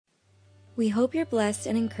We hope you're blessed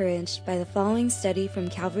and encouraged by the following study from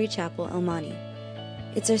Calvary Chapel, El Monte.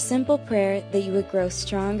 It's our simple prayer that you would grow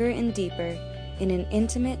stronger and deeper in an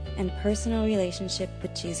intimate and personal relationship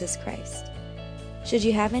with Jesus Christ. Should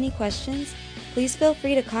you have any questions, please feel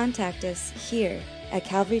free to contact us here at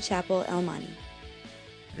Calvary Chapel, El Monte.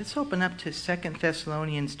 Let's open up to 2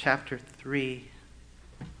 Thessalonians chapter 3.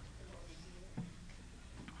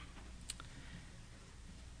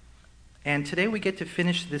 And today we get to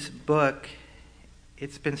finish this book.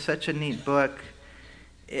 It's been such a neat book.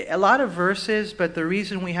 A lot of verses, but the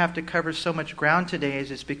reason we have to cover so much ground today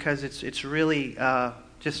is because it's really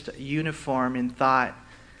just uniform in thought.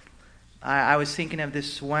 I was thinking of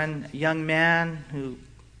this one young man who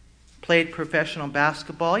played professional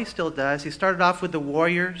basketball. He still does. He started off with the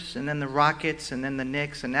Warriors, and then the Rockets, and then the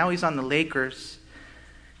Knicks, and now he's on the Lakers.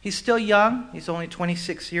 He's still young. He's only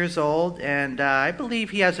 26 years old, and I believe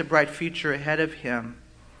he has a bright future ahead of him,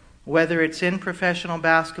 whether it's in professional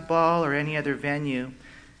basketball or any other venue.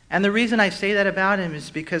 And the reason I say that about him is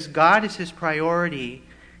because God is his priority,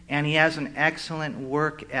 and he has an excellent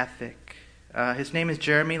work ethic. His name is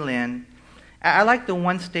Jeremy Lin. I like the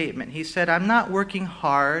one statement. He said, "I'm not working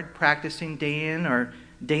hard, practicing day in or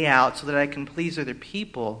day out so that I can please other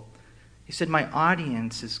people." He said, "My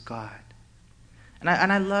audience is God." And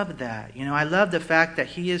I love that. I love the fact that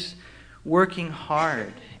he is working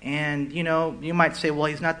hard. And, you might say, well,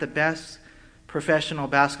 he's not the best professional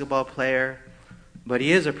basketball player, but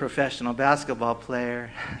he is a professional basketball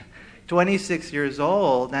player. 26 years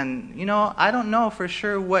old. And, I don't know for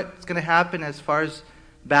sure what's going to happen as far as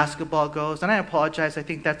basketball goes. And I apologize. I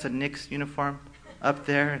think that's a Knicks uniform up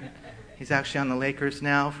there. And he's actually on the Lakers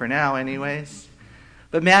now, for now anyways.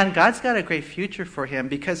 But man, God's got a great future for him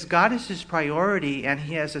because God is his priority and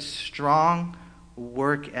he has a strong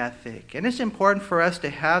work ethic. And it's important for us to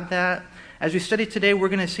have that. As we study today, we're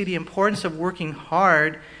going to see the importance of working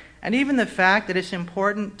hard and even the fact that it's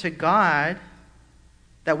important to God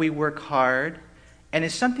that we work hard, and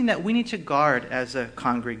it's something that we need to guard as a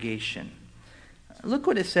congregation. Look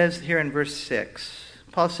what it says here in verse 6.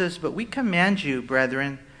 Paul says, "But we command you,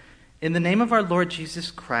 brethren, in the name of our Lord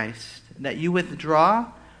Jesus Christ, that you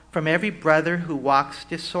withdraw from every brother who walks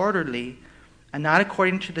disorderly, and not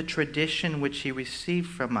according to the tradition which he received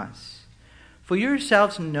from us. For you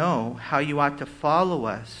yourselves know how you ought to follow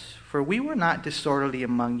us, for we were not disorderly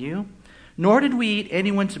among you, nor did we eat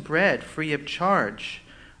anyone's bread free of charge,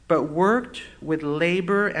 but worked with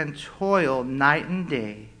labor and toil night and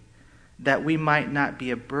day, that we might not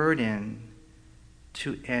be a burden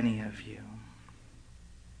to any of you."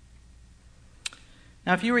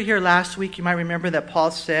 Now, if you were here last week, you might remember that Paul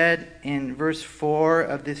said in verse 4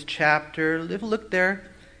 of this chapter, look there,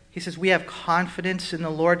 he says, "We have confidence in the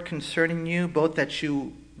Lord concerning you, both that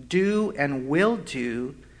you do and will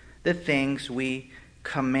do the things we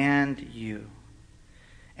command you."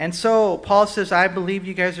 And so Paul says, I believe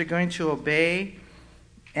you guys are going to obey.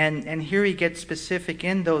 And here he gets specific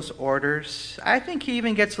in those orders. I think he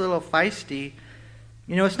even gets a little feisty.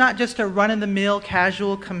 It's not just a run-of-the-mill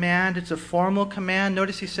casual command. It's a formal command.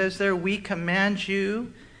 Notice he says there, "We command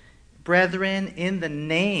you, brethren, in the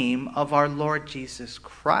name of our Lord Jesus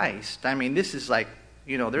Christ." I mean, this is like,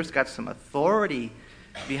 there's got some authority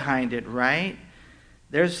behind it, right?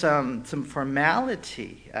 There's some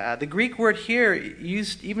formality. The Greek word here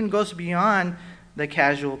used even goes beyond the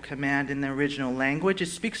casual command in the original language. It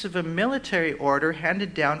speaks of a military order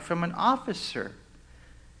handed down from an officer.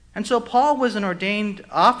 And so Paul was an ordained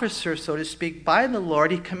officer, so to speak, by the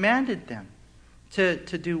Lord. He commanded them to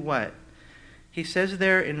do what? He says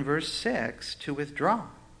there in verse 6, to withdraw.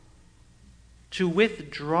 To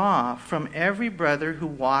withdraw from every brother who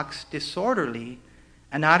walks disorderly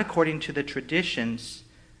and not according to the traditions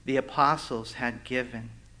the apostles had given.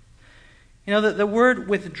 The word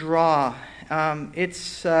withdraw,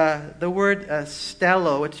 it's the word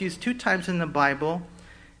stello. It's used 2 times in the Bible.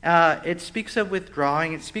 It speaks of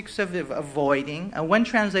withdrawing. It speaks of avoiding. One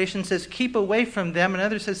translation says keep away from them.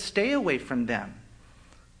 Another says stay away from them.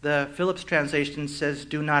 The Phillips translation says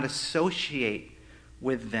do not associate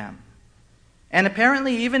with them. And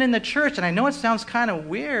apparently even in the church, and I know it sounds kind of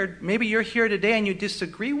weird, maybe you're here today and you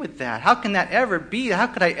disagree with that. How can that ever be? How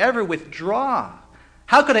could I ever withdraw?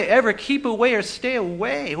 How could I ever keep away or stay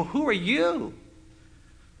away? Well, who are you?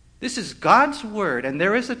 This is God's word, and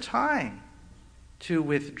there is a time to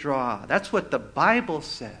withdraw. That's what the Bible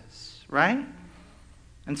says, right?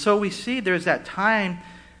 And so we see there's that time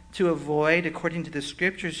to avoid, according to the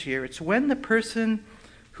scriptures here. It's when the person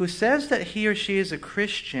who says that he or she is a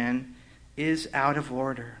Christian is out of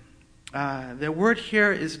order. The word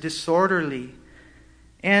here is disorderly.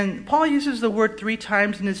 And Paul uses the word 3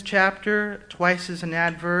 times in this chapter, twice as an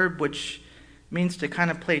adverb, which means to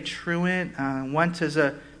kind of play truant. Once as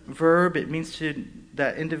a verb, it means to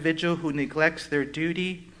the individual who neglects their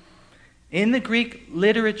duty. In the Greek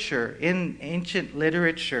literature, in ancient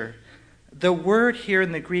literature, the word here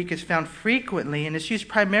in the Greek is found frequently, and it's used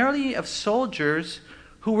primarily of soldiers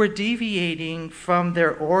who were deviating from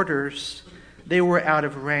their orders. They were out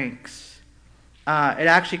of ranks. It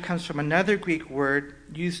actually comes from another Greek word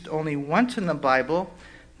used only once in the Bible.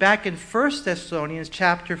 Back in 1 Thessalonians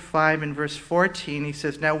chapter 5 and verse 14, he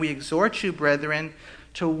says, "Now we exhort you, brethren,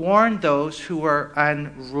 to warn those who are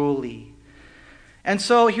unruly." And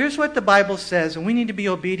so here's what the Bible says, and we need to be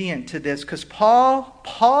obedient to this, because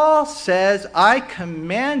Paul says, "I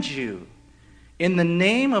command you in the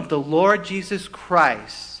name of the Lord Jesus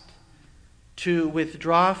Christ to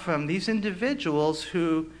withdraw from these individuals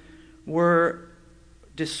who were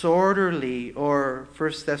disorderly," or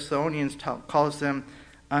 1 Thessalonians calls them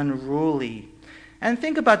unruly. And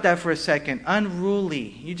think about that for a second.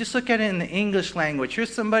 Unruly. You just look at it in the English language.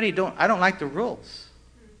 Here's somebody, I don't like the rules.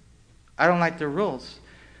 I don't like the rules.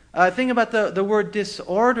 Think about the word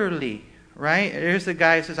disorderly, right? Here's the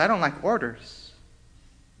guy who says, "I don't like orders.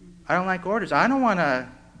 I don't like orders. I don't want to,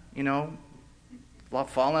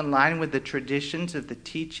 fall in line with the traditions of the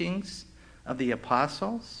teachings of the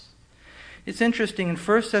apostles." It's interesting. In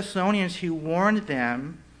 1 Thessalonians, he warned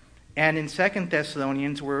them, and in 2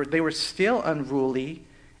 Thessalonians, where they were still unruly,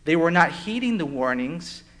 they were not heeding the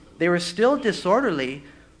warnings, they were still disorderly.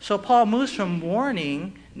 So Paul moves from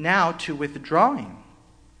warning now to withdrawing.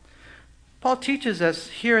 Paul teaches us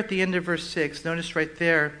here at the end of verse 6, notice right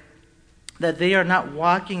there, that they are not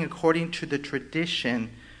walking according to the tradition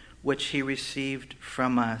which he received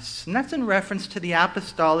from us. And that's in reference to the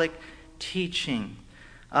apostolic teaching.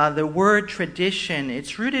 The word tradition,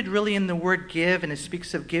 it's rooted really in the word give, and it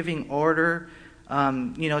speaks of giving order.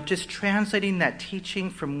 Just translating that teaching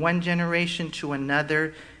from one generation to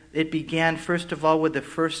another. It began, first of all, with the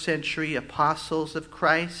first century apostles of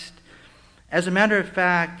Christ. As a matter of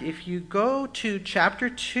fact, if you go to chapter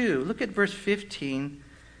 2, look at verse 15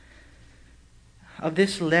 of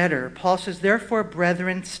this letter. Paul says, "Therefore,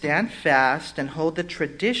 brethren, stand fast and hold the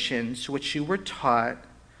traditions which you were taught,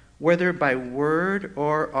 whether by word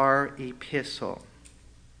or our epistle."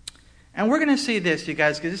 And we're going to see this, you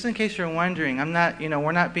guys, because just in case you're wondering,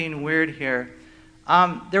 we're not being weird here.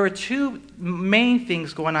 There were 2 main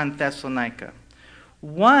things going on in Thessalonica.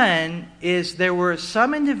 One is there were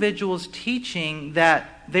some individuals teaching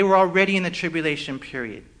that they were already in the tribulation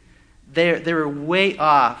period. They were way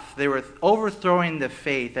off. They were overthrowing the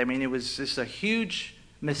faith. I mean, it was just a huge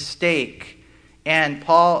mistake. And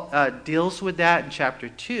Paul deals with that in chapter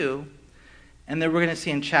 2. And then we're going to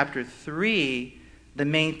see in chapter 3, the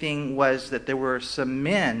main thing was that there were some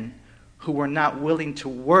men who were not willing to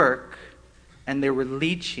work, and they were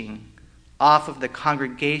leeching off of the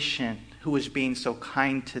congregation who was being so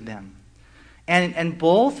kind to them. And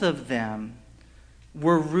both of them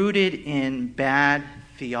were rooted in bad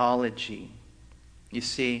theology, you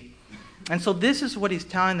see. And so this is what he's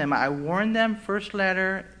telling them. I warned them, first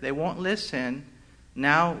letter, they won't listen.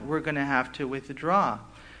 Now we're going to have to withdraw.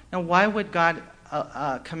 Now, why would God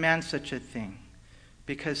command such a thing?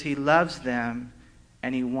 Because he loves them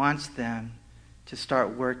and he wants them to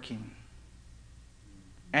start working.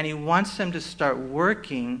 And he wants them to start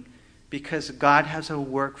working because God has a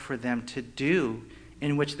work for them to do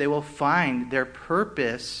in which they will find their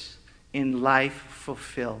purpose in life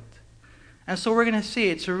fulfilled. And so we're going to see.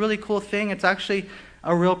 It's a really cool thing. It's actually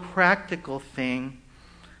a real practical thing.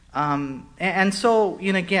 And so,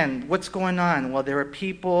 again, what's going on? Well, there are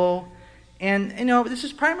people, and, this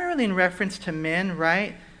is primarily in reference to men,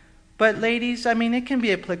 right? But ladies, it can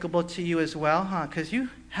be applicable to you as well, huh? Because you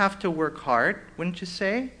have to work hard, wouldn't you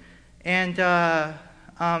say? And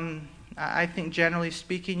I think generally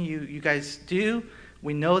speaking, you guys do.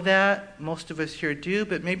 We know that. Most of us here do.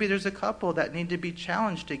 But maybe there's a couple that need to be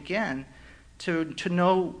challenged again to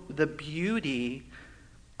know the beauty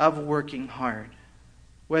of working hard,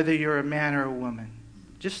 whether you're a man or a woman.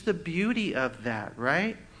 Just the beauty of that,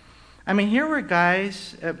 right? Here were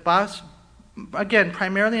guys, again,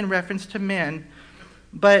 primarily in reference to men,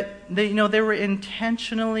 but they were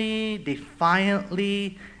intentionally,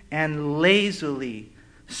 defiantly, and lazily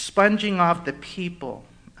sponging off the people.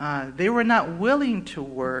 They were not willing to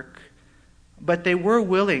work, but they were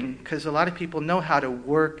willing, because a lot of people know how to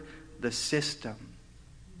work the system,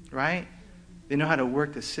 right? They know how to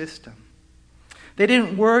work the system. They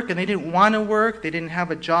didn't work, and they didn't want to work. They didn't have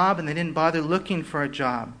a job, and they didn't bother looking for a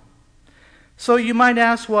job. So you might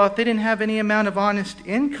ask, well, if they didn't have any amount of honest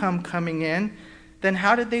income coming in, then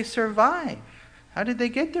how did they survive? How did they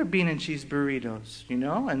get their bean and cheese burritos,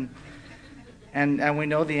 And we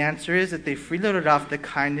know the answer is that they freeloaded off the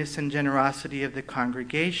kindness and generosity of the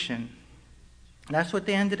congregation. That's what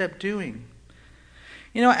they ended up doing.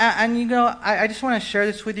 I just want to share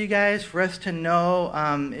this with you guys for us to know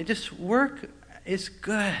work is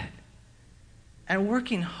good. And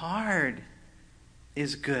working hard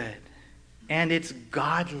is good. And it's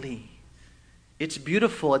godly. It's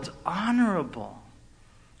beautiful. It's honorable.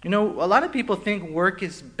 A lot of people think work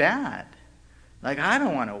is bad. Like, I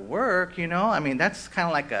don't want to work, that's kind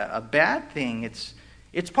of like a bad thing.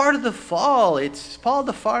 It's part of the fall. It's part of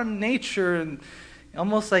the fallen nature, and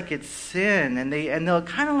almost like it's sin. And they'll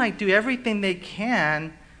kind of like do everything they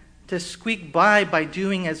can to squeak by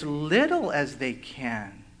doing as little as they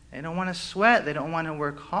can. They don't want to sweat. They don't want to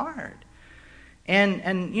work hard.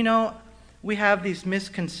 And we have these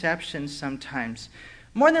misconceptions sometimes.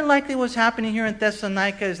 More than likely what's happening here in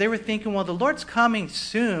Thessalonica is they were thinking, well, the Lord's coming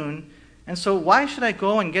soon, and so why should I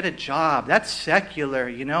go and get a job? That's secular,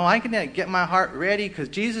 I can get my heart ready because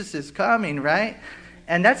Jesus is coming, right?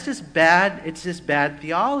 And that's just bad. It's just bad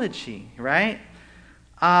theology, right?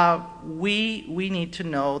 We need to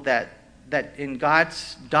know that in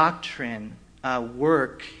God's doctrine,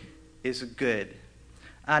 work is good.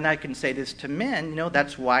 And I can say this to men,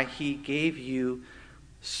 that's why He gave you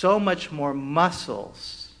so much more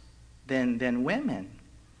muscles than women,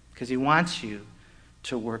 because He wants you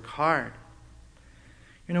to work hard.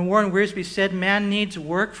 Warren Wiersbe said, man needs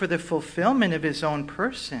work for the fulfillment of his own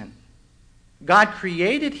person. God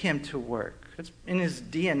created him to work. It's in his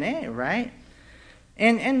DNA, right?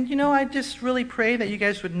 And I just really pray that you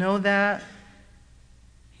guys would know that.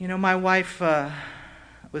 My wife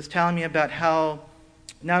was telling me about how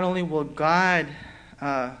not only will God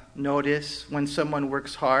notice when someone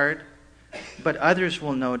works hard, but others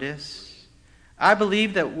will notice. I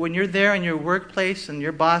believe that when you're there in your workplace and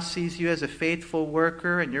your boss sees you as a faithful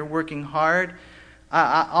worker and you're working hard,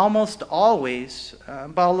 almost always,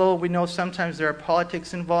 although we know sometimes there are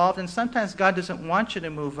politics involved and sometimes God doesn't want you to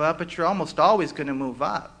move up, but you're almost always going to move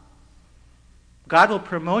up. God will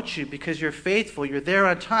promote you because you're faithful, you're there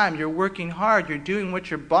on time, you're working hard, you're doing what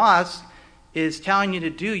your boss is telling you to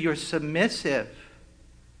do, you're submissive.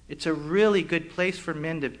 It's a really good place for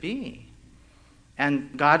men to be.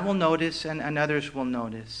 And God will notice and others will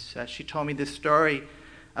notice. She told me this story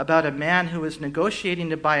about a man who was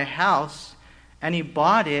negotiating to buy a house, and he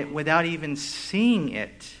bought it without even seeing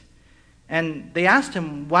it. And they asked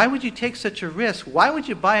him, why would you take such a risk? Why would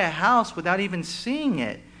you buy a house without even seeing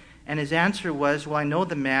it? And his answer was, well, I know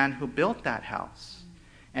the man who built that house.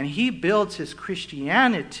 And he builds his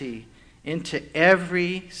Christianity into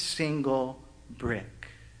every single brick.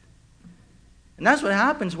 And that's what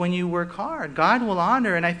happens when you work hard. God will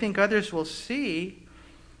honor, and I think others will see.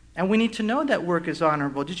 And we need to know that work is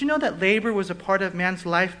honorable. Did you know that labor was a part of man's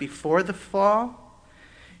life before the fall?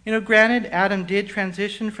 Granted, Adam did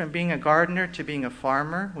transition from being a gardener to being a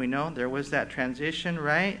farmer. We know there was that transition,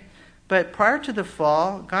 right? But prior to the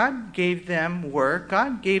fall, God gave them work.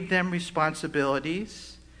 God gave them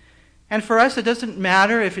responsibilities. And for us, it doesn't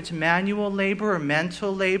matter if it's manual labor or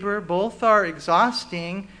mental labor. Both are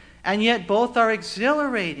exhausting, and yet both are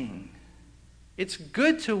exhilarating. It's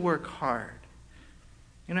good to work hard.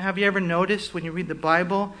 Have you ever noticed when you read the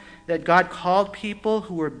Bible that God called people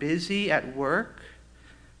who were busy at work?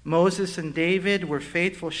 Moses and David were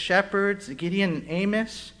faithful shepherds. Gideon and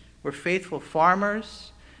Amos were faithful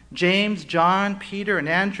farmers. James, John, Peter, and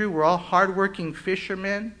Andrew were all hardworking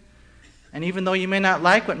fishermen. And even though you may not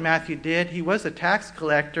like what Matthew did, he was a tax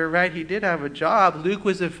collector, right? He did have a job. Luke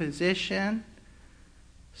was a physician.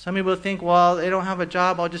 Some people think, well, they don't have a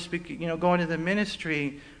job, I'll just be, go into the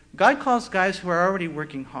ministry. God calls guys who are already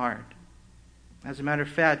working hard. As a matter of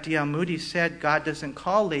fact, D.L. Moody said God doesn't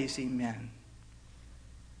call lazy men.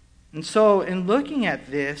 And so in looking at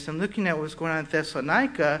this and looking at what's going on in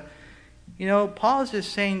Thessalonica, Paul is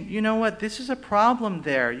just saying, you know what, this is a problem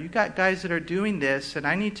there. You got guys that are doing this, and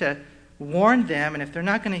I need to warn them, and if they're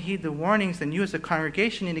not going to heed the warnings, then you as a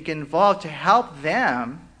congregation need to get involved to help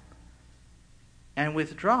them and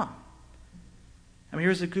withdraw.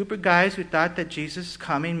 Here's a group of guys who thought that Jesus'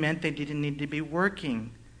 coming meant they didn't need to be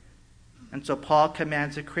working. And so Paul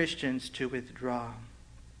commands the Christians to withdraw.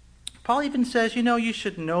 Paul even says, you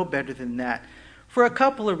should know better than that. For a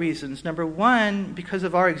couple of reasons. Number one, because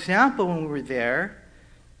of our example when we were there.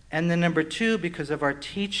 And then number two, because of our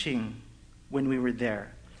teaching when we were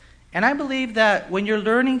there. And I believe that when you're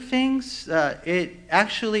learning things, it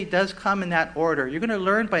actually does come in that order. You're going to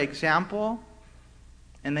learn by example,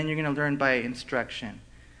 and then you're going to learn by instruction.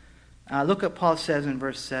 Look what Paul says in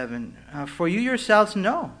verse 7. For you yourselves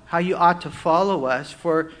know how you ought to follow us,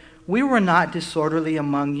 for we were not disorderly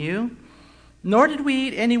among you, nor did we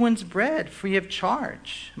eat anyone's bread free of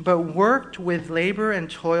charge, but worked with labor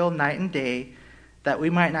and toil night and day, that we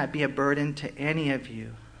might not be a burden to any of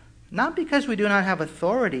you. Not because we do not have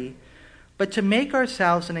authority, but to make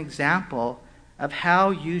ourselves an example of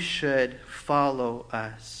how you should follow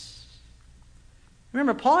us.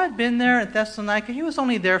 Remember, Paul had been there at Thessalonica. He was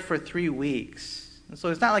only there for 3 weeks. And so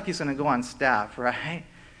it's not like he's going to go on staff, right?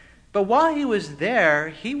 But while he was there,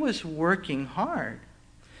 he was working hard.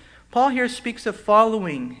 Paul here speaks of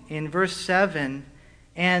following in verse 7,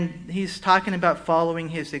 and he's talking about following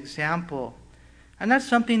his example. And that's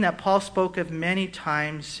something that Paul spoke of many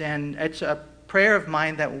times, and it's a prayer of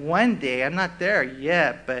mine that one day, I'm not there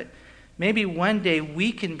yet, but maybe one day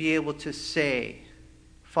we can be able to say,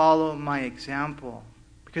 follow my example,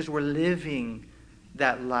 because we're living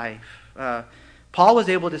that life. Paul was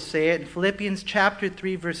able to say it in Philippians chapter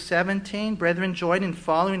 3, verse 17, Brethren, join in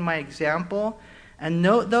following my example, and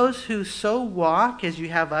note those who so walk as you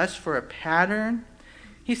have us for a pattern.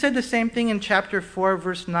 He said the same thing in chapter 4,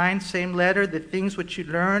 verse 9, same letter, the things which you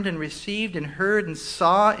learned and received and heard and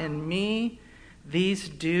saw in me, these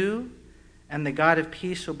do, and the God of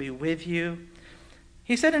peace will be with you.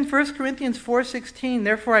 He said in 1 Corinthians 4:16,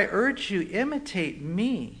 therefore I urge you, imitate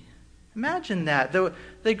me. Imagine that.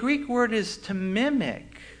 The Greek word is to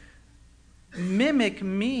mimic. Mimic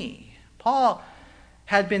me. Paul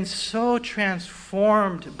had been so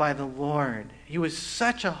transformed by the Lord. He was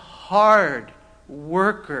such a hard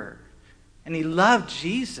worker, and he loved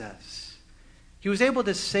Jesus. He was able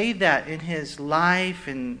to say that in his life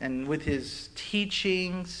and with his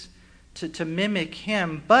teachings to mimic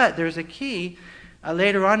him. But there's a key.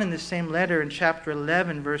 Later on in the same letter in chapter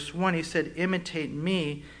 11, verse 1, he said, imitate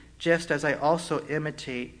me just as I also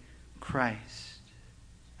imitate Christ.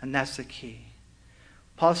 And that's the key.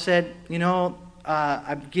 Paul said,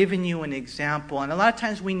 I've given you an example. And a lot of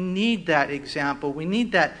times we need that example. We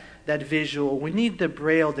need that visual. We need the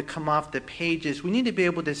braille to come off the pages. We need to be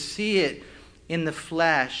able to see it in the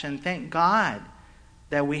flesh. And thank God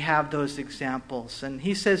that we have those examples. And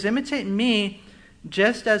he says, imitate me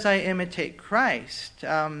just as I imitate Christ.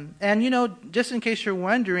 Just in case you're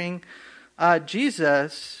wondering,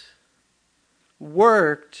 Jesus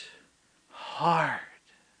worked hard.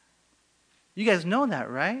 You guys know that,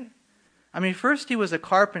 right? I mean, first he was a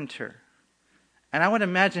carpenter. And I would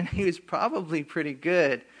imagine he was probably pretty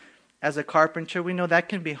good as a carpenter. We know that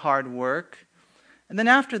can be hard work. And then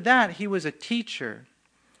after that, he was a teacher.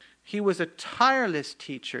 He was a tireless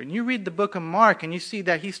teacher. And you read the book of Mark and you see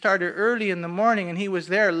that he started early in the morning and he was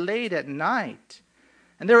there late at night.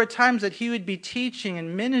 And there were times that he would be teaching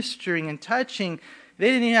and ministering and touching. They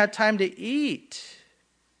didn't even have time to eat.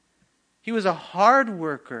 He was a hard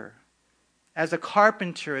worker as a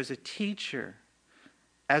carpenter, as a teacher,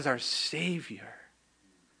 as our Savior.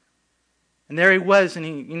 And there he was, and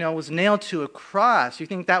he, was nailed to a cross. You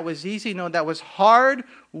think that was easy? No, that was hard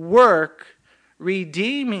work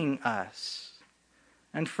redeeming us.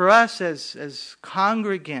 And for us as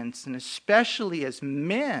congregants, and especially as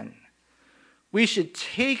men, we should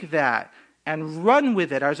take that and run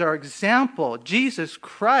with it as our example. Jesus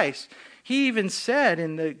Christ, he even said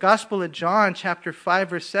in the Gospel of John, chapter 5,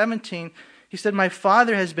 verse 17, he said, my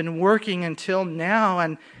Father has been working until now,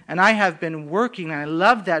 and I have been working. And I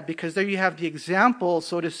love that because there you have the example,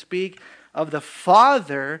 so to speak, of the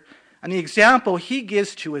Father and the example he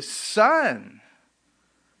gives to his Son.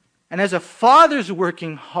 And as a father's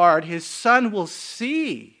working hard, his Son will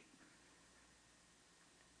see.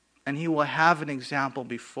 And he will have an example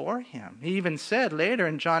before him. He even said later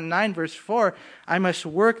in John 9, verse 4, I must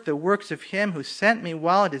work the works of him who sent me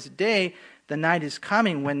while it is day. The night is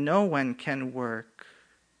coming when no one can work.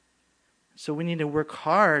 So we need to work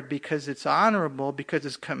hard because it's honorable, because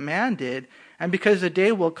it's commanded, and because the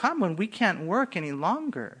day will come when we can't work any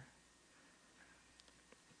longer.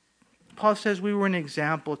 Paul says we were an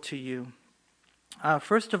example to you.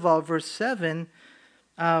 First of all, verse 7,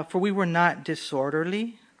 for we were not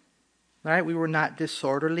disorderly. Right? We were not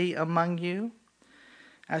disorderly among you.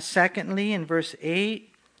 Secondly, in verse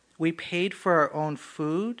 8, we paid for our own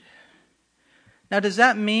food. Now, does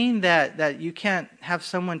that mean that you can't have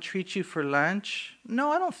someone treat you for lunch?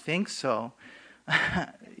 No, I don't think so.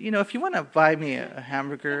 If you want to buy me a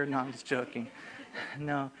hamburger, no, I'm just joking.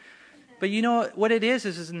 No. But what it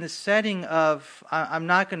is in the setting of, I'm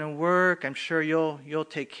not going to work, I'm sure you'll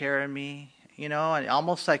take care of me. And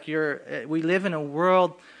almost like we live in a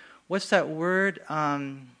world, what's that word?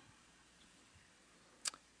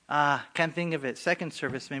 Can't think of it. Second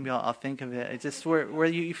service, maybe I'll think of it. It's just where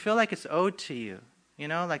you feel like it's owed to you. You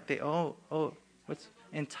know, like they what's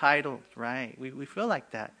entitled, right? We feel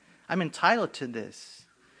like that. I'm entitled to this.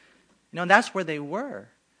 You know, that's where they were.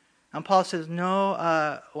 And Paul says, no,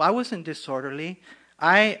 I wasn't disorderly.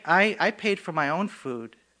 I paid for my own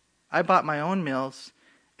food. I bought my own meals.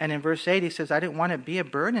 And in verse 8 he says, I didn't want to be a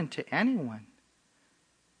burden to anyone.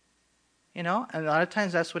 You know, and a lot of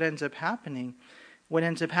times that's what ends up happening. What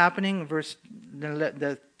ends up happening,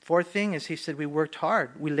 the fourth thing is he said we worked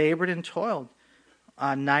hard. We labored and toiled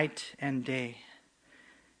night and day.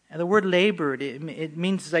 And the word labored, it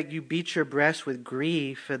means like you beat your breast with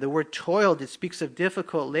grief. The word toiled, it speaks of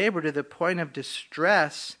difficult labor to the point of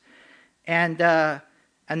distress. And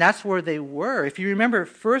that's where they were. If you remember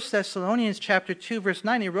 1 Thessalonians chapter 2, verse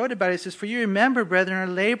 9, he wrote about it. It says, for you remember, brethren, our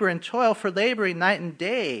labor and toil for laboring night and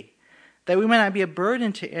day, that we might not be a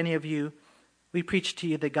burden to any of you. We preach to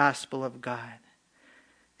you the gospel of God.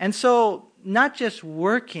 And so, not just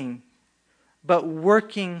working, but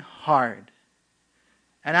working hard.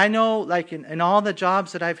 And I know, like in all the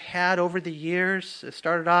jobs that I've had over the years, it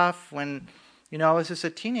started off when, I was just a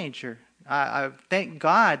teenager. I thank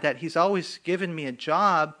God that He's always given me a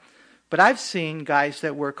job, but I've seen guys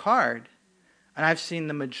that work hard, and I've seen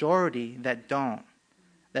the majority that don't.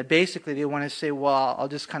 That basically they want to say, well, I'll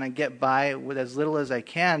just kind of get by with as little as I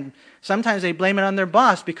can. Sometimes they blame it on their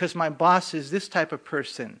boss because my boss is this type of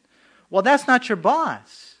person. Well, that's not your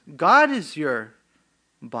boss. God is your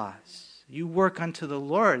boss. You work unto the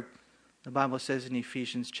Lord, the Bible says in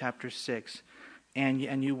Ephesians chapter 6,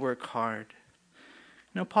 and you work hard.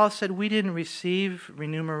 Paul said we didn't receive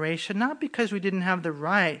remuneration, not because we didn't have the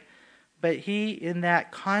right, but he, in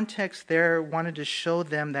that context there, wanted to show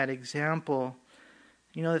them that example.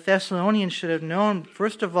 The Thessalonians should have known,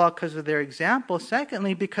 first of all, because of their example.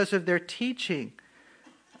 Secondly, because of their teaching.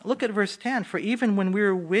 Look at verse 10. For even when we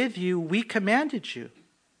were with you, we commanded you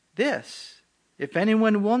this. If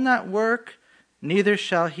anyone will not work, neither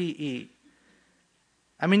shall he eat.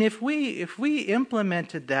 I mean, if we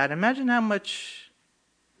implemented that, imagine how much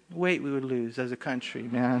weight we would lose as a country,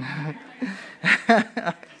 man.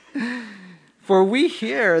 For we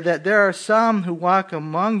hear that there are some who walk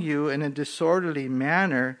among you in a disorderly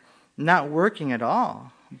manner, not working at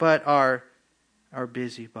all, but are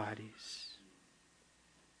busybodies.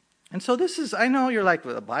 And so this is, I know you're like,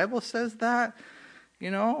 well, the Bible says that.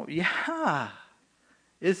 Yeah.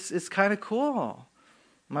 It's kind of cool.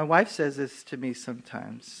 My wife says this to me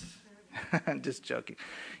sometimes. I'm just joking.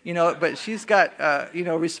 But she's got,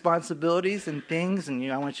 responsibilities and things. And,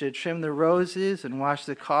 I want you to trim the roses and wash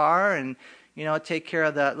the car and, take care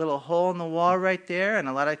of that little hole in the wall right there. And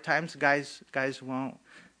a lot of times guys won't.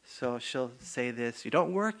 So she'll say this, you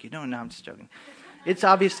don't work? You don't? No, I'm just joking. It's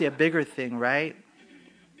obviously a bigger thing, right?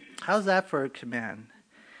 How's that for a command?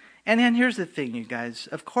 And then here's the thing, you guys.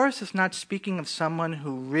 Of course, it's not speaking of someone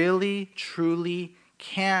who really, truly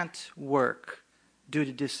can't work due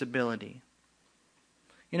to disability.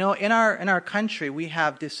 In our country, we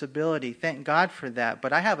have disability. Thank God for that.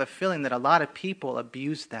 But I have a feeling that a lot of people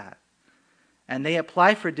abuse that. And they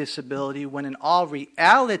apply for disability when in all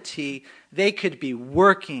reality, they could be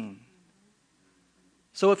working.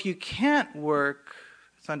 So if you can't work,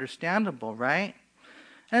 it's understandable, right?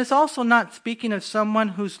 And it's also not speaking of someone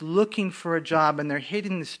who's looking for a job and they're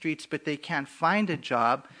hitting the streets but they can't find a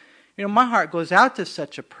job. My heart goes out to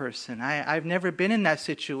such a person. I've never been in that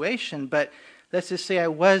situation, but let's just say I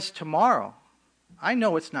was tomorrow. I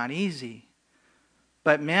know it's not easy.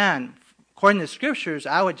 But man, according to the scriptures,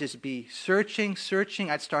 I would just be searching.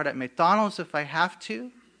 I'd start at McDonald's if I have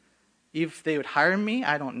to. If they would hire me,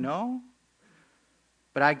 I don't know.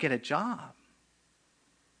 But I'd get a job.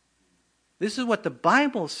 This is what the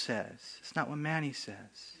Bible says. It's not what Manny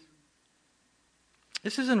says.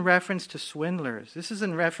 This is in reference to swindlers. This is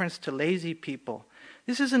in reference to lazy people.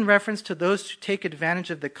 This is in reference to those who take advantage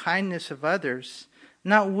of the kindness of others,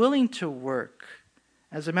 not willing to work.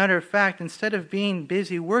 As a matter of fact, instead of being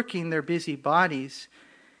busy working their busy bodies,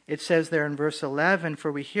 it says there in verse 11,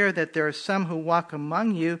 for we hear that there are some who walk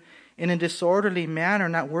among you in a disorderly manner,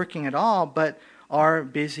 not working at all, but are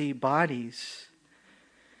busy bodies.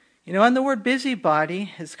 And the word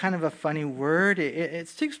busybody is kind of a funny word. It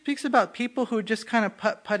speaks about people who are just kind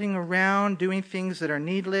of putting around, doing things that are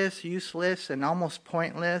needless, useless, and almost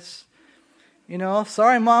pointless.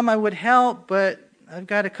 Sorry, Mom, I would help, but I've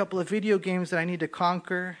got a couple of video games that I need to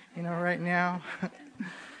conquer, right now.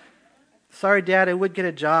 Sorry, Dad, I would get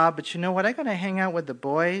a job, but you know what? I got to hang out with the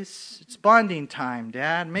boys. It's bonding time,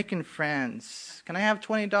 Dad, making friends. Can I have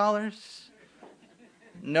 $20? Do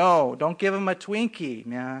No, don't give him a Twinkie,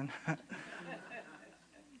 man.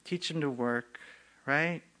 Teach them to work,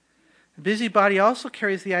 right? A busybody also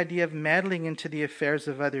carries the idea of meddling into the affairs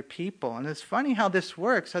of other people. And it's funny how this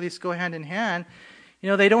works, how these go hand in hand.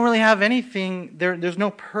 They don't really have anything, there's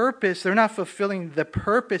no purpose. They're not fulfilling the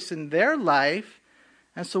purpose in their life.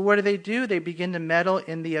 And so what do? They begin to meddle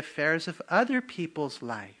in the affairs of other people's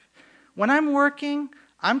life. When I'm working,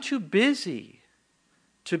 I'm too busy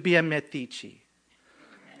to be a metiche.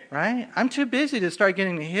 Right? I'm too busy to start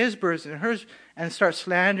getting his birds and hers and start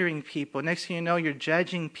slandering people. Next thing you know, you're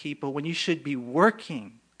judging people when you should be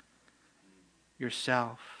working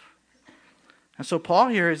yourself. And so Paul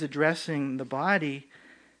here is addressing the body,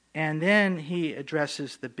 and then he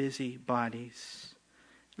addresses the busybodies.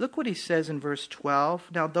 Look what he says in verse 12.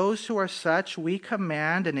 Now those who are such, we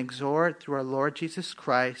command and exhort through our Lord Jesus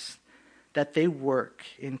Christ that they work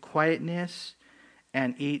in quietness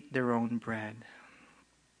and eat their own bread.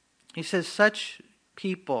 He says, such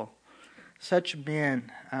people, such men,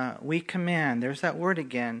 we command. There's that word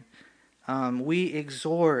again. We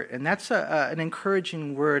exhort. And that's an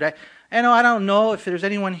encouraging word. I don't know if there's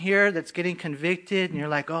anyone here that's getting convicted and you're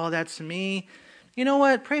like, oh, that's me. You know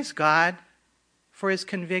what? Praise God for his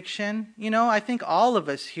conviction. I think all of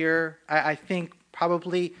us here, I think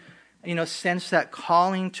probably, sense that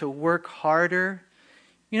calling to work harder.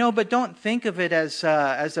 But don't think of it as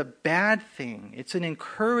a bad thing. It's an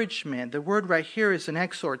encouragement. The word right here is an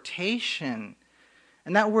exhortation.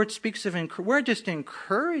 And that word speaks of, we're just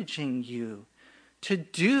encouraging you to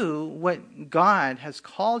do what God has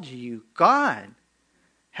called you. God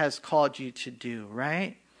has called you to do,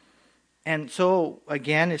 right? And so,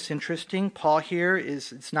 again, it's interesting. Paul here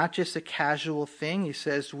it's not just a casual thing. He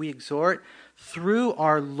says, we exhort through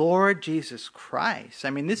our Lord Jesus Christ.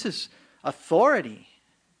 This is authority.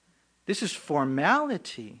 This is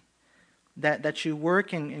formality, that you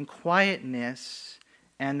work in quietness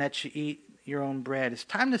and that you eat your own bread. It's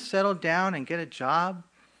time to settle down and get a job.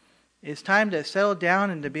 It's time to settle down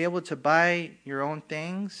and to be able to buy your own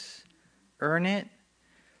things, earn it.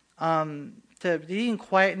 To eat in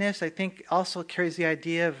quietness, I think, also carries the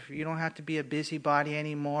idea of you don't have to be a busybody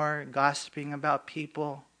anymore, gossiping about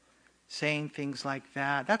people, saying things like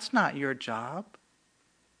that. That's not your job.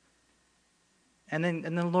 And then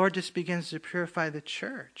the Lord just begins to purify the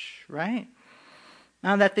church, right?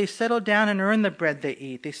 Now that they settle down and earn the bread they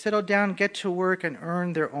eat. They settle down, get to work, and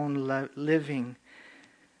earn their own living.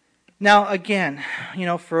 Now, again,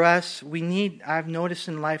 for us, I've noticed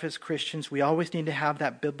in life as Christians, we always need to have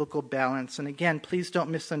that biblical balance. And again, please don't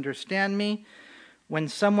misunderstand me. When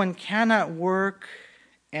someone cannot work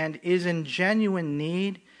and is in genuine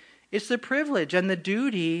need, it's the privilege and the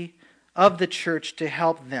duty of the church to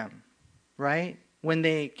help them, right? When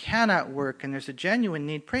they cannot work and there's a genuine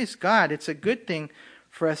need, praise God, it's a good thing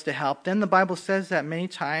for us to help them. The Bible says that many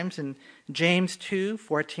times in James 2,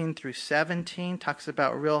 14 through 17, talks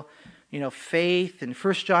about real faith. And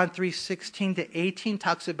 1 John 3, 16 to 18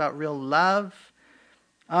 talks about real love.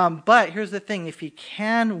 But here's the thing, if he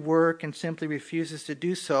can work and simply refuses to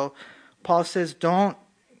do so, Paul says, don't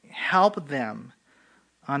help them.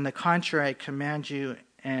 On the contrary, I command you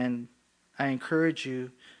and I encourage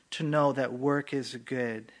you to know that work is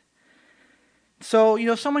good.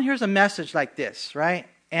 So, someone hears a message like this, right?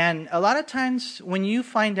 And a lot of times when you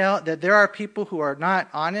find out that there are people who are not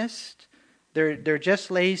honest, they're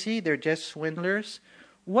just lazy, they're just swindlers,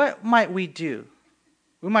 what might we do?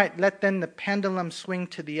 We might let then the pendulum swing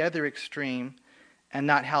to the other extreme and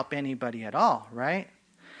not help anybody at all, right?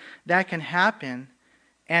 That can happen.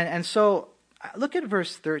 And so look at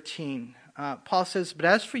verse 13. Paul says, but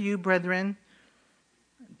as for you, brethren,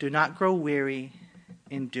 do not grow weary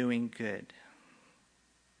in doing good.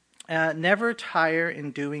 Never tire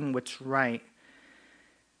in doing what's right.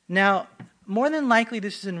 Now, more than likely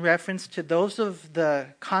this is in reference to those of the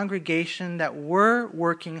congregation that were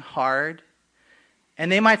working hard,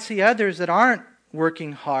 and they might see others that aren't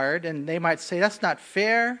working hard, and they might say, that's not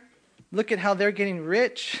fair. Look at how they're getting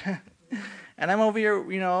rich, and I'm over here,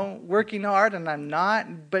 working hard, and I'm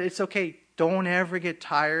not. But it's okay. Don't ever get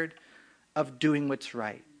tired of doing what's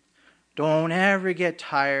right. Don't ever get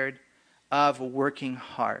tired of working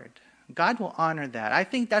hard. God will honor that. I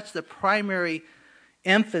think that's the primary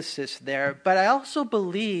emphasis there. But I also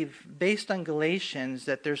believe, based on Galatians,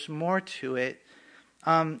 that there's more to it.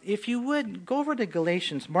 If you would, go over to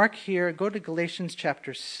Galatians. Mark here, go to Galatians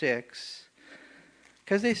chapter 6.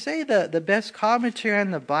 Because they say the best commentary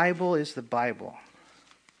on the Bible is the Bible.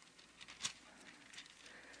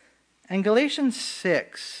 And Galatians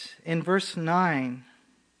 6, in verse 9,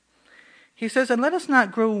 he says, and let us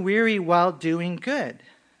not grow weary while doing good,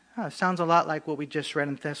 Sounds a lot like what we just read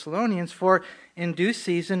in Thessalonians. For in due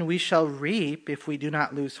season we shall reap if we do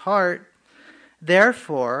not lose heart.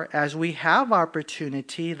 Therefore, as we have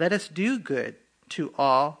opportunity, let us do good to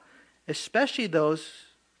all, especially those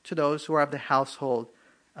who are of the household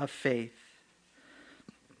of faith.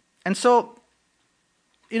 And so,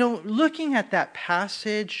 looking at that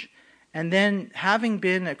passage, and then having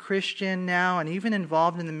been a Christian now, and even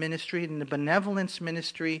involved in the ministry, in the benevolence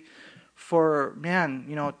ministry for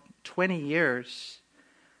 20 years,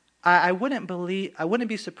 I wouldn't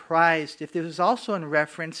be surprised if this was also in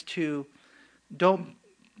reference to don't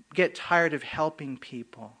get tired of helping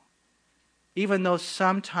people. Even though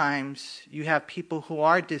sometimes you have people who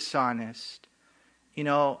are dishonest,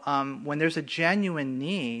 when there's a genuine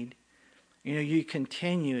need, you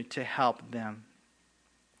continue to help them.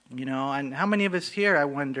 And how many of us here, I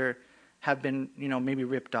wonder, have been, maybe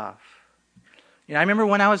ripped off? I remember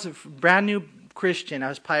when I was a brand new Christian, I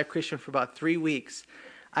was probably a Christian for about 3 weeks,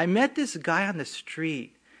 I met this guy on the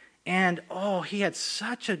street, and he had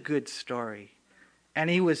such a good story. And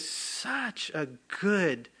he was such a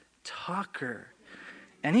good talker.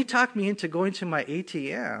 And he talked me into going to my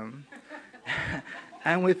ATM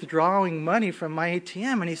and withdrawing money from my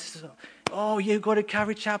ATM. And he said, you go to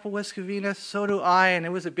Calvary Chapel, West Covina? So do I. And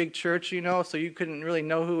it was a big church, so you couldn't really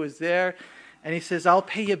know who was there. And he says, I'll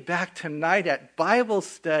pay you back tonight at Bible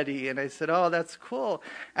study. And I said, that's cool.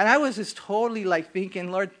 And I was just totally thinking,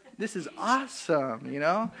 Lord, this is awesome,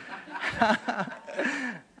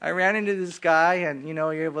 I ran into this guy, and,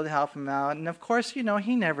 you're able to help him out. And, of course, he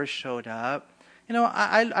never showed up.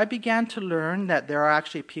 I began to learn that there are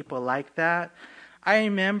actually people like that. I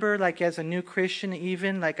remember, as a new Christian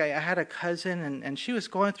even, I had a cousin, and she was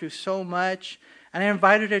going through so much. And I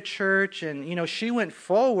invited her to church, and, she went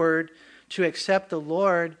forward to accept the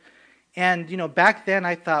Lord. And, back then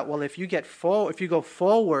I thought, well, if you go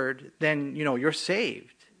forward, then, you're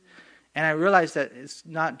saved. And I realized that it's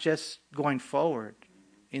not just going forward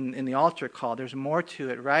in the altar call. There's more to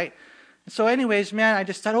it, right? So anyways, I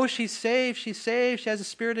just thought, she's saved, she has the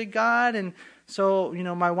Spirit of God. And so,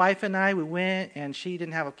 my wife and I, we went, and she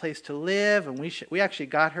didn't have a place to live, and we actually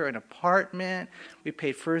got her an apartment. We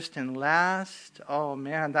paid first and last. Oh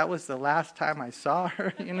man, that was the last time I saw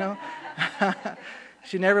her,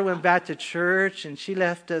 She never went back to church, and she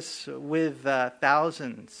left us with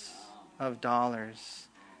thousands of dollars,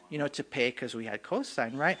 to pay because we had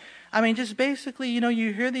cosign, right? Just basically,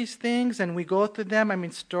 you hear these things and we go through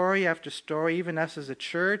them. Story after story, even us as a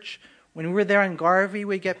church. When we were there in Garvey,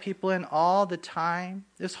 we get people in all the time.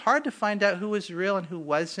 It's hard to find out who was real and who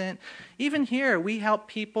wasn't. Even here, we help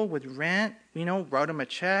people with rent, wrote them a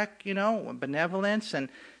check, benevolence. And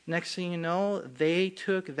next thing you know, they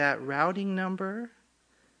took that routing number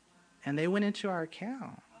and they went into our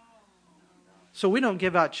account. So we don't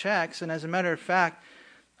give out checks. And as a matter of fact,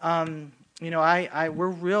 we're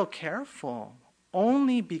real careful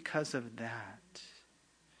only because of that.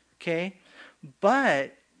 Okay?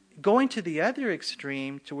 But going to the other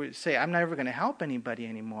extreme to say, I'm never going to help anybody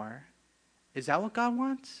anymore, is that what God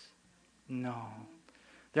wants? No.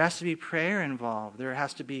 There has to be prayer involved. There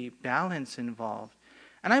has to be balance involved.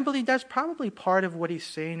 And I believe that's probably part of what he's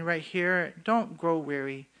saying right here. Don't grow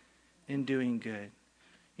weary in doing good.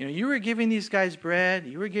 You were giving these guys bread.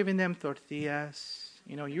 You were giving them tortillas.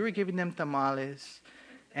 You were giving them tamales,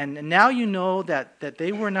 and now you know that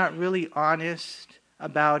they were not really honest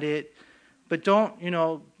about it, but don't,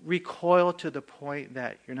 recoil to the point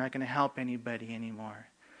that you're not going to help anybody anymore.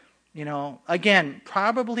 Again,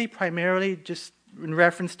 probably primarily just in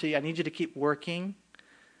reference to, I need you to keep working,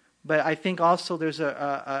 but I think also there's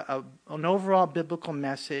an overall biblical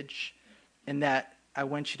message in that I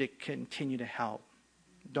want you to continue to help.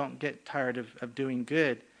 Don't get tired of doing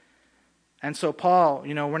good. And so Paul,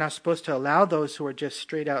 we're not supposed to allow those who are just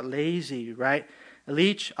straight out lazy, right,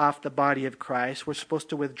 leech off the body of Christ. We're supposed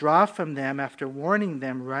to withdraw from them after warning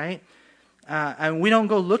them, right? And we don't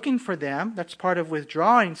go looking for them. That's part of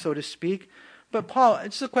withdrawing, so to speak. But Paul,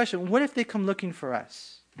 it's a question, what if they come looking for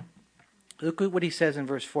us? Look at what he says in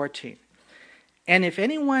verse 14. And if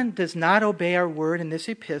anyone does not obey our word in this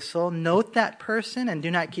epistle, note that person and do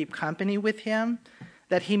not keep company with him,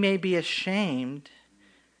 that he may be ashamed.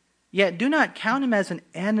 Yet do not count him as an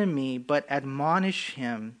enemy, but admonish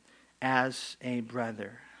him as a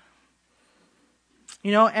brother.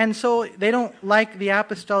 And so they don't like the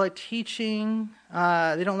apostolic teaching.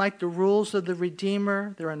 They don't like the rules of the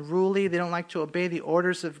Redeemer. They're unruly. They don't like to obey the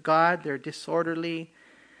orders of God. They're disorderly.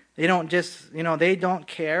 They don't they don't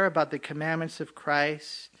care about the commandments of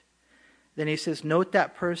Christ. Then he says, note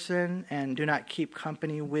that person and do not keep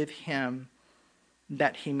company with him,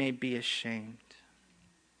 that he may be ashamed.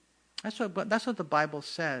 That's what the Bible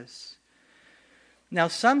says. Now,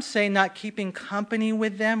 some say not keeping company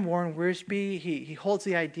with them. Warren Wiersbe, he holds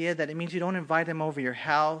the idea that it means you don't invite them over your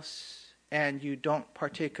house and you don't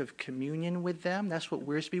partake of communion with them. That's what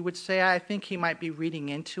Wiersbe would say. I think he might be reading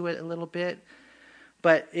into it a little bit.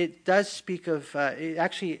 But it does speak of, it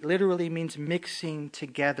actually literally means mixing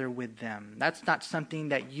together with them. That's not something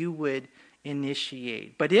that you would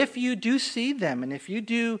initiate. But if you do see them, and if you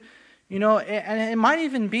do, and it might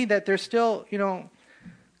even be that they're still,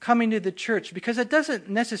 coming to the church, because it doesn't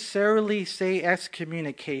necessarily say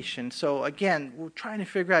excommunication. So again, we're trying to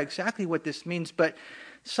figure out exactly what this means, but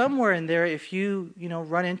somewhere in there, if you,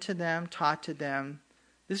 run into them, talk to them,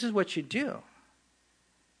 this is what you do.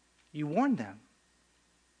 You warn them.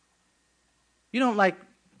 You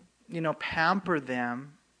don't pamper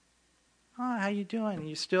them. Oh, how you doing?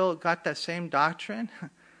 You still got that same doctrine?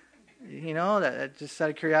 That just out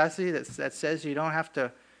of curiosity, that says you don't have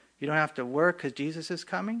to work because Jesus is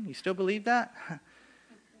coming. You still believe that?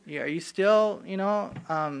 Are you still,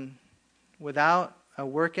 without a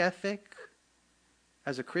work ethic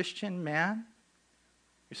as a Christian man?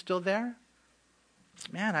 You're still there?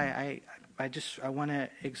 Man, I want to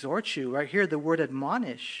exhort you. Right here, the word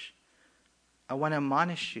admonish. I want to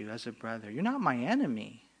admonish you as a brother. You're not my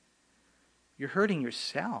enemy. You're hurting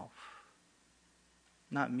yourself,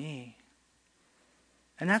 not me.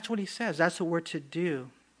 And that's what he says. That's what we're to do.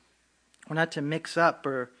 We're not to mix up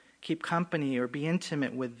or keep company or be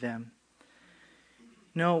intimate with them.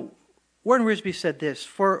 No, Warren Wiersbe said this: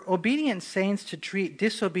 for obedient saints to treat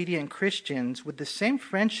disobedient Christians with the same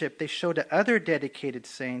friendship they show to other dedicated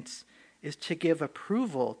saints is to give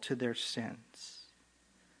approval to their sins.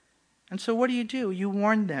 And so what do? You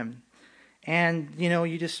warn them. And,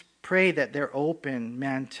 you just pray that they're open,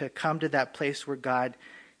 man, to come to that place where God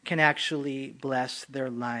can actually bless their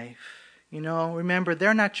life. Remember,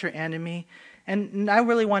 they're not your enemy. And I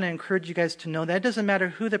really want to encourage you guys to know that it doesn't matter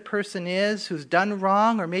who the person is who's done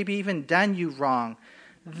wrong or maybe even done you wrong.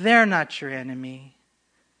 They're not your enemy.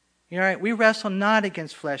 You're right. We wrestle not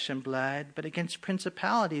against flesh and blood, but against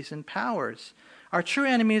principalities and powers. Our true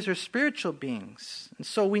enemies are spiritual beings. And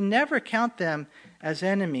so we never count them as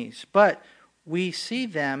enemies, but we see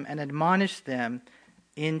them and admonish them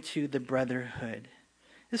into the brotherhood.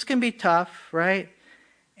 This can be tough, right?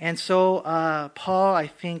 And so Paul, I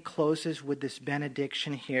think, closes with this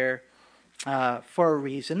benediction here for a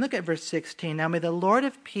reason. Look at verse 16. Now may the Lord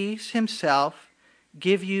of peace himself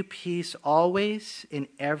give you peace always in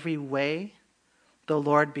every way. The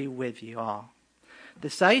Lord be with you all. The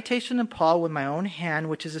salutation of Paul with my own hand,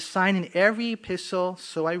 which is a sign in every epistle,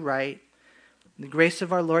 so I write. The grace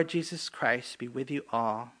of our Lord Jesus Christ be with you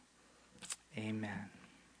all. Amen.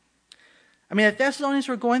 The Thessalonians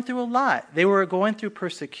were going through a lot. They were going through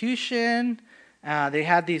persecution. They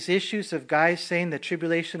had these issues of guys saying the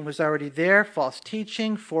tribulation was already there, false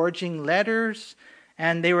teaching, forging letters.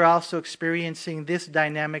 And they were also experiencing this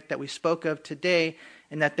dynamic that we spoke of today,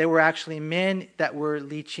 in that there were actually men that were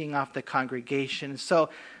leeching off the congregation. So,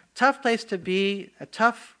 tough place to be, a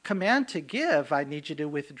tough command to give. I need you to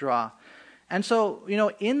withdraw. And so,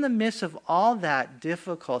 in the midst of all that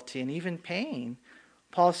difficulty and even pain,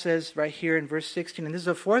 Paul says right here in verse 16, and this is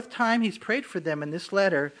the fourth time he's prayed for them in this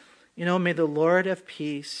letter, may the Lord of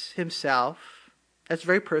peace himself, that's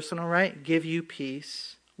very personal, right? Give you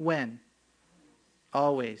peace. When?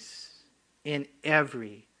 Always. In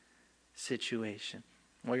every situation.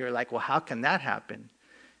 Well, you're like, well, how can that happen?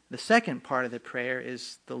 The second part of the prayer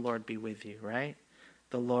is the Lord be with you, right?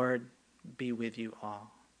 The Lord be with you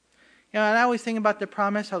all. And I always think about the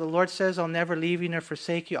promise, how the Lord says, I'll never leave you nor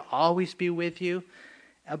forsake you, I'll always be with you.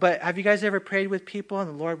 But have you guys ever prayed with people, and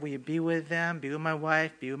the Lord, will you be with them, be with my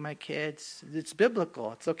wife, be with my kids? It's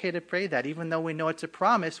biblical. It's okay to pray that. Even though we know it's a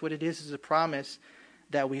promise, what it is a promise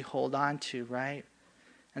that we hold on to, right?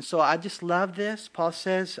 And so I just love this. Paul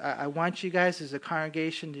says, I want you guys as a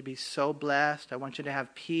congregation to be so blessed. I want you to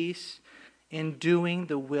have peace in doing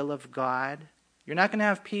the will of God. You're not going to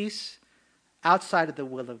have peace outside of the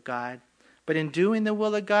will of God. But in doing the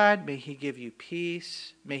will of God, may he give you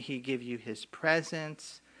peace. May he give you his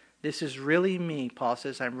presence. This is really me. Paul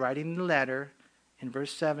says, I'm writing the letter in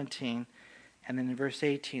verse 17. And then in verse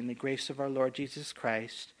 18, the grace of our Lord Jesus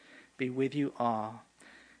Christ be with you all.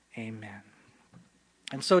 Amen.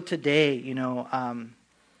 And so today,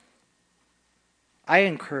 I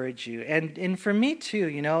encourage you, and for me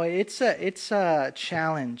too, it's a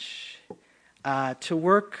challenge to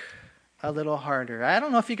work a little harder. I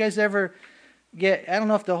don't know if you guys ever I don't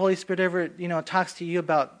know if the Holy Spirit ever, talks to you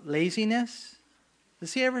about laziness.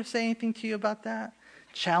 Does he ever say anything to you about that?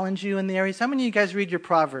 Challenge you in the areas? How many of you guys read your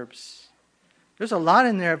Proverbs? There's a lot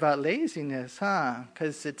in there about laziness, huh?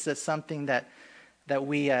 Because it's something that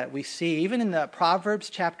we see. Even in the Proverbs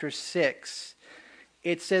chapter 6,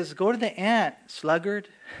 it says, go to the ant, sluggard.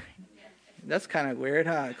 That's kind of weird,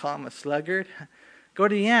 huh? I call him a sluggard. Go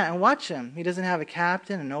to the ant and watch him. He doesn't have a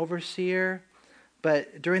captain, an overseer.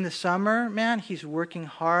 But during the summer, man, he's working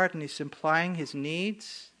hard and he's supplying his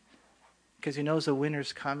needs because he knows the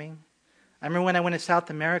winter's coming. I remember when I went to South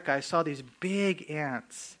America, I saw these big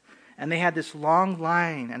ants. And they had this long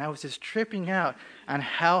line, and I was just tripping out on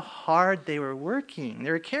how hard they were working. They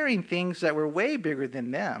were carrying things that were way bigger than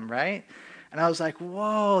them, right? And I was like,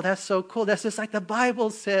 whoa, that's so cool. That's just like the Bible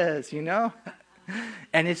says, you know?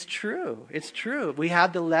 And it's true. It's true. We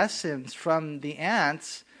have the lessons from the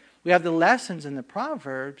ants. We have the lessons in the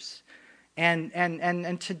Proverbs. And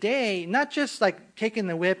today, not just like taking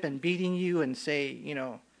the whip and beating you and say, you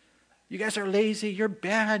know, you guys are lazy, you're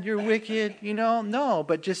bad, you're wicked, you know. No,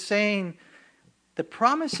 but just saying the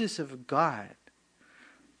promises of God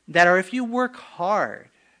that are if you work hard,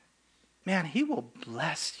 man, He will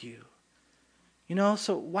bless you. You know,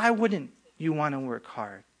 so why wouldn't you want to work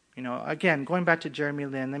hard? You know, again, going back to Jeremy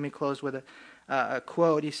Lin, let me close with a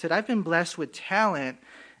quote. He said, I've been blessed with talent,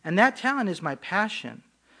 and that talent is my passion.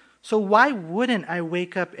 So why wouldn't I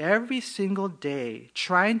wake up every single day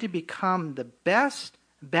trying to become the best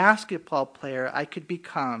basketball player I could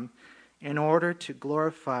become in order to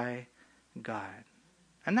glorify God?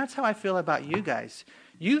 And that's how I feel about you guys.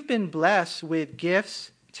 You've been blessed with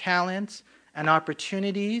gifts, talents, and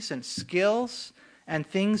opportunities and skills and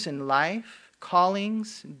things in life,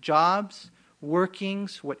 callings, jobs,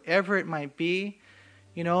 workings, whatever it might be.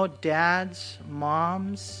 You know, dads,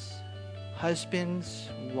 moms, husbands,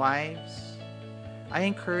 wives. I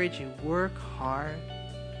encourage you, work hard.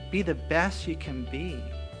 Be the best you can be.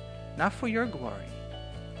 Not for your glory,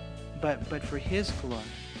 but for His glory.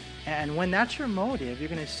 And when that's your motive, you're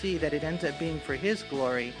going to see that it ends up being for His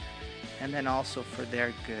glory and then also for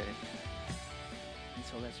their good. And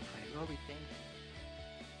so let's pray. Lord, we thank you.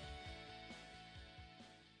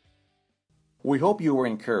 We hope you were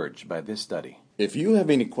encouraged by this study. If you have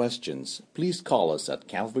any questions, please call us at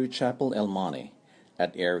Calvary Chapel El Monte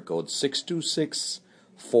at area code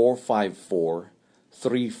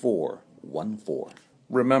 626-454-3414.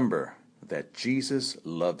 Remember that Jesus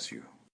loves you.